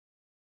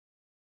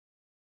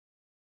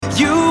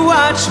You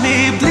watch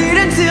me bleed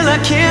until I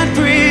can't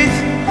breathe,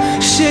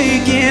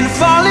 shaking,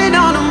 falling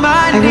onto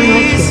my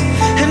knees.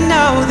 And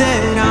now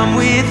that I'm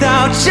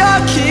without your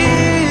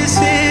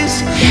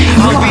kisses,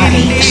 I'll be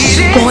needing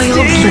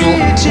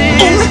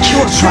stitches,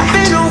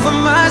 tripping over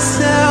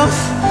myself,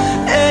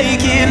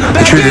 aching,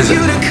 begging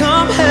you to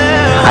come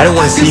help. I don't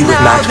want to see you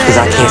with Max because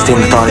I can't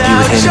stand the thought of you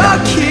with him now.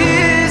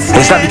 And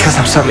it's not because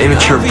I'm some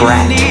immature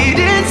brat.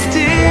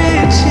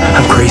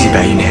 I'm crazy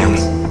about you,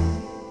 Naomi.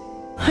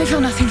 I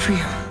feel nothing for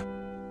you.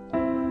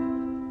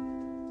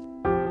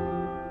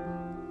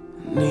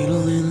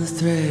 Needle in the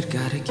thread,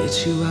 gotta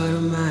get you out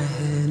of my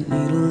head.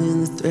 Needle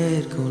in the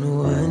thread, gonna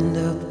wind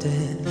up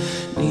dead.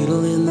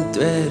 Needle in the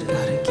thread,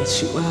 gotta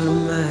get you out of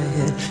my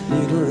head.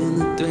 Needle in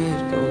the thread,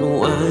 gonna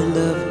wind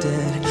up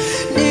dead.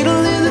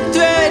 Needle in the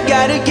thread,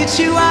 gotta get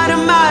you out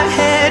of my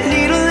head.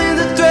 Needle in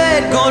the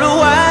thread, gonna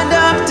wind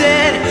up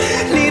dead.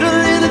 Needle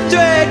in the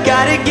thread,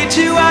 gotta get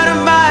you out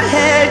of my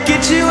head.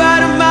 Get you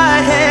out of my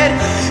head.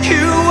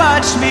 You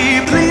watch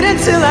me bleed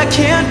until I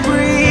can't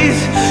breathe,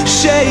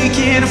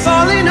 shaking,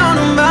 falling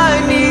onto my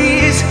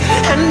knees.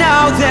 And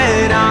now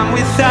that I'm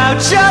without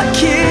your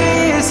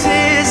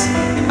kisses,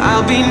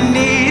 I'll be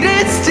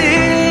needing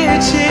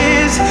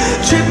stitches,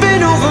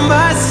 tripping over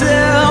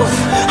myself.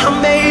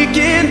 I'm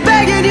aching,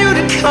 begging you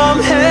to come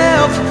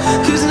help.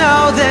 Cause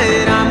now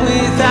that I'm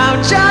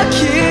without your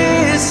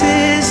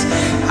kisses,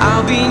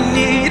 I'll be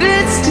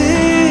needing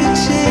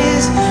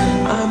stitches.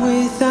 I'm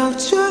without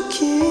your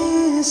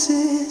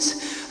kisses,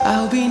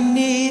 I'll be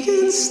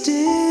needing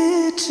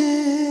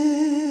stitches.